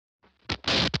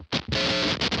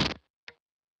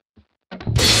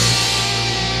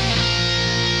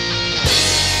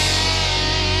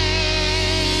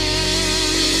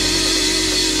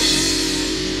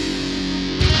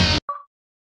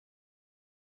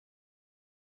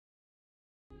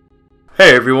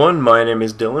Hey everyone, my name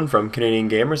is Dylan from Canadian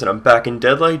Gamers and I'm back in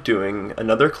Deadlight doing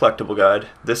another collectible guide.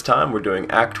 This time we're doing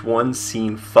Act 1,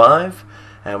 Scene 5,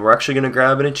 and we're actually going to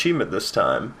grab an achievement this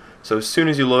time. So as soon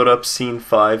as you load up Scene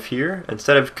 5 here,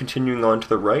 instead of continuing on to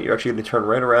the right, you're actually going to turn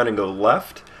right around and go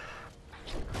left.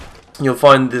 You'll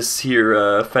find this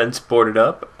here fence boarded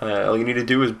up. All you need to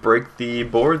do is break the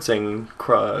boards and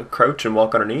crouch and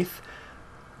walk underneath.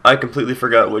 I completely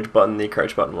forgot which button the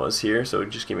crouch button was here, so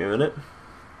just give me a minute.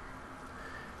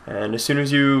 And as soon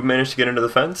as you manage to get into the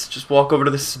fence, just walk over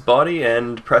to this body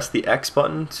and press the X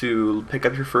button to pick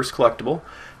up your first collectible.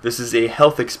 This is a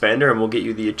health expander and will get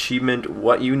you the achievement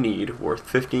What You Need, worth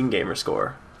 15 gamer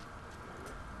score.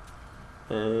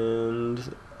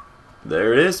 And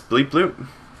there it is, bleep bloop.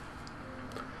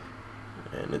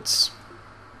 And it's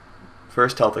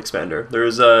first health expander.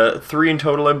 There's 3 in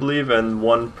total, I believe, and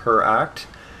 1 per act.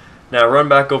 Now run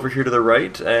back over here to the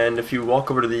right, and if you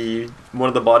walk over to one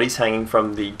of the bodies hanging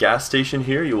from the gas station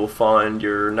here, you will find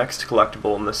your next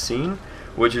collectible in the scene,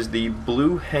 which is the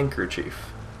blue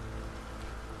handkerchief.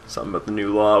 Something about the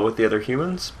new law with the other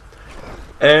humans.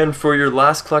 And for your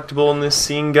last collectible in this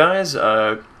scene, guys,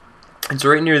 it's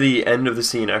right near the end of the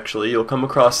scene actually. You'll come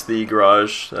across the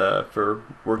garage for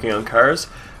working on cars.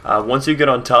 Once you get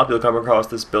on top, you'll come across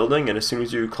this building, and as soon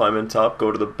as you climb on top,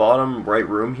 go to the bottom right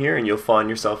room here, and you'll find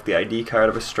yourself the ID card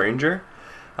of a stranger.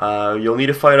 You'll need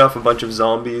to fight off a bunch of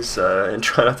zombies and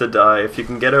try not to die. If you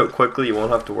can get out quickly, you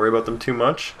won't have to worry about them too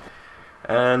much.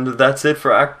 And that's it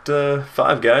for Act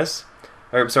 5, guys.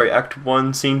 Or, sorry, Act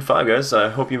 1, Scene 5, guys. I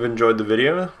hope you've enjoyed the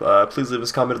video. Please leave us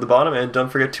a comment at the bottom, and don't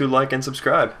forget to like and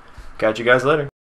subscribe. Catch you guys later.